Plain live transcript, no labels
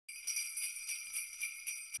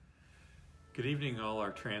Good evening, all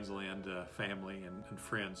our TransLand family and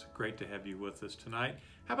friends. Great to have you with us tonight.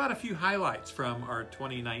 How about a few highlights from our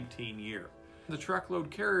 2019 year? The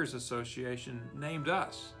Truckload Carriers Association named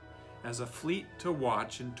us as a fleet to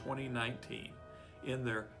watch in 2019 in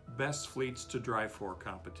their Best Fleets to Drive For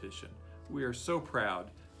competition. We are so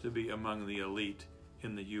proud to be among the elite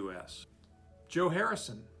in the U.S. Joe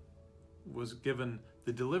Harrison was given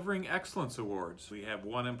the Delivering Excellence Awards. We have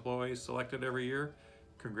one employee selected every year.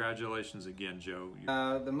 Congratulations again, Joe.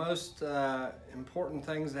 The most important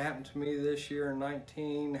things that happened to me this year in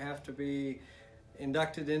 19 have to be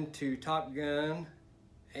inducted into Top Gun,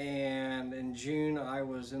 and in June I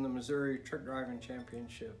was in the Missouri Truck Driving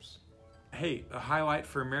Championships. Hey, a highlight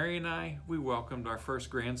for Mary and I, we welcomed our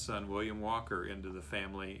first grandson, William Walker, into the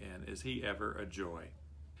family, and is he ever a joy.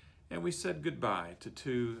 And we said goodbye to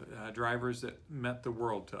two drivers that meant the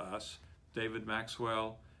world to us, David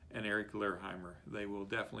Maxwell and Eric Lehrheimer. They will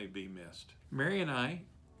definitely be missed. Mary and I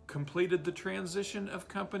completed the transition of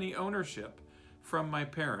company ownership from my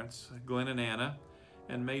parents, Glenn and Anna,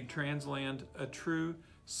 and made TransLand a true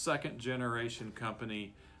second-generation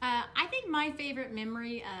company. I think my favorite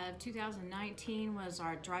memory of 2019 was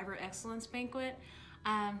our Driver Excellence Banquet.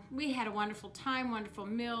 We had a wonderful time, wonderful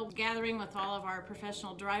meal, gathering with all of our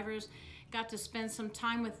professional drivers. Got to spend some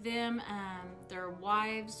time with them, their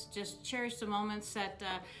wives, just cherish the moments that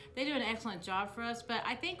they do an excellent job for us. But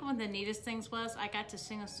I think one of the neatest things was I got to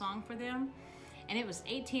sing a song for them, and it was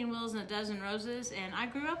 18 Wheels and a Dozen Roses, and I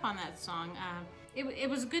grew up on that song. It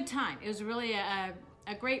was a good time. It was really a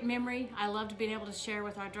great memory. I loved being able to share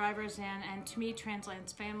with our drivers and to me,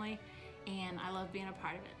 TransLand's family, and I love being a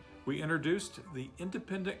part of it. We introduced the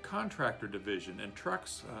independent contractor division and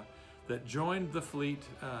trucks that joined the fleet.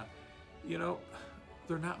 You know,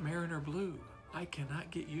 they're not Mariner Blue. I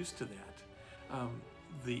cannot get used to that.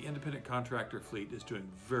 The independent contractor fleet is doing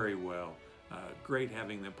very well. Great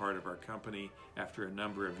having them part of our company after a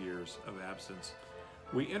number of years of absence.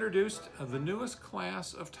 We introduced the newest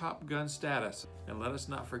class of Top Gun status, and let us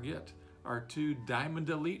not forget our two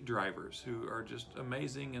Diamond Elite drivers who are just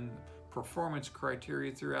amazing in performance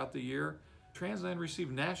criteria throughout the year. TransLand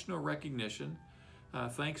received national recognition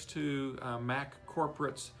thanks to Mack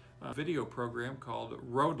Corporate's video program called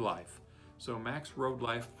Road Life. So Mack's Road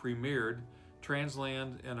Life premiered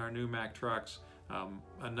TransLand and our new Mack trucks.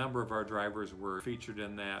 A number of our drivers were featured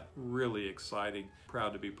in that. Really exciting.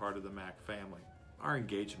 Proud to be part of the Mack family. Our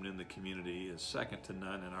engagement in the community is second to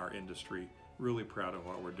none in our industry. Really proud of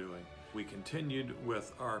what we're doing. We continued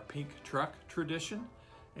with our pink truck tradition,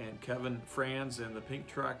 and Kevin Franz and the pink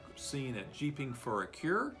truck seen at Jeeping for a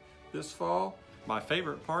Cure this fall. My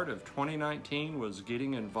favorite part of 2019 was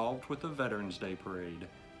getting involved with the Veterans Day Parade.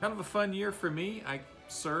 Kind of a fun year for me. I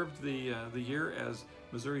served the year as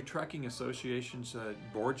Missouri Trucking Association's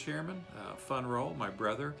board chairman. Fun role. My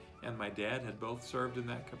brother and my dad had both served in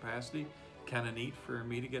that capacity. Kind of neat for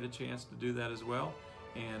me to get a chance to do that as well.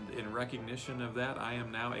 And in recognition of that, I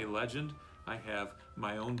am now a legend. I have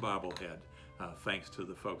my own bobblehead, thanks to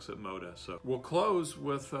the folks at MODA. So we'll close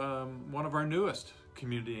with one of our newest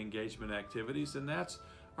community engagement activities, and that's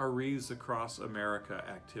our Wreaths Across America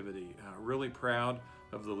activity. Really proud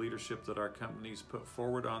of the leadership that our companies put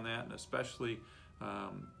forward on that, and especially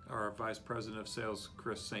our Vice President of Sales,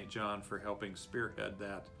 Chris St. John, for helping spearhead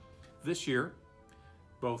that. This year,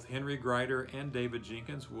 both Henry Grider and David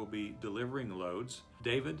Jenkins will be delivering loads.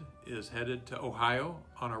 David is headed to Ohio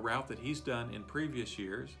on a route that he's done in previous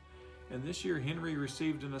years. And this year, Henry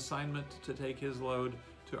received an assignment to take his load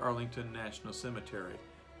to Arlington National Cemetery,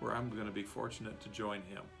 where I'm going to be fortunate to join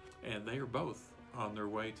him. And they are both on their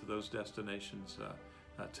way to those destinations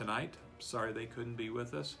tonight. Sorry they couldn't be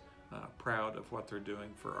with us. Proud of what they're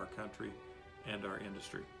doing for our country and our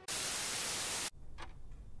industry.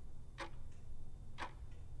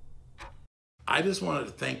 I just wanted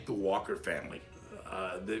to thank the Walker family.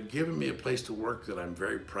 They've given me a place to work that I'm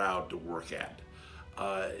very proud to work at.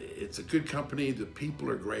 It's a good company, the people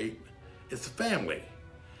are great, it's a family,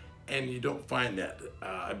 and you don't find that.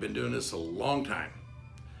 I've been doing this a long time,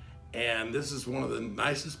 and this is one of the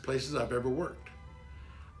nicest places I've ever worked.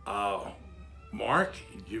 Mark,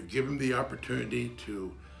 you've given me the opportunity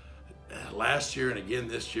to, last year and again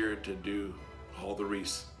this year, to do all the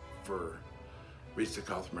wreaths for Wreaths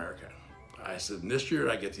Across America. I said, this year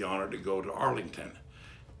I get the honor to go to Arlington,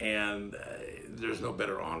 and there's no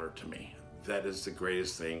better honor to me. That is the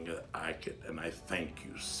greatest thing that I could, and I thank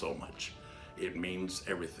you so much. It means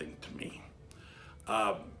everything to me.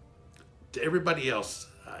 To everybody else,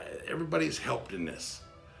 everybody's helped in this,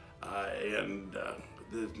 and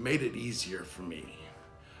they've made it easier for me.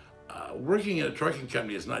 Working in a trucking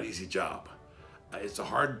company is not an easy job. It's a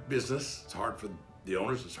hard business. It's hard for the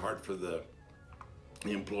owners. It's hard for the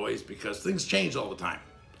employees because things change all the time.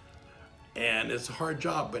 And it's a hard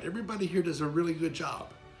job, but everybody here does a really good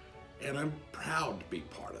job. And I'm proud to be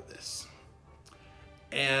part of this.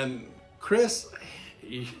 And Chris,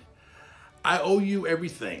 I owe you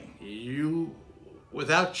everything.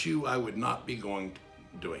 Without you, I would not be doing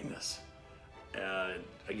this. I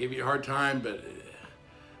give you a hard time,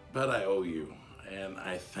 but I owe you. And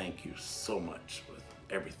I thank you so much with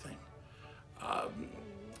everything.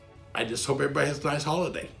 I just hope everybody has a nice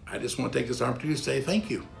holiday. I just want to take this opportunity to say thank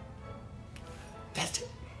you.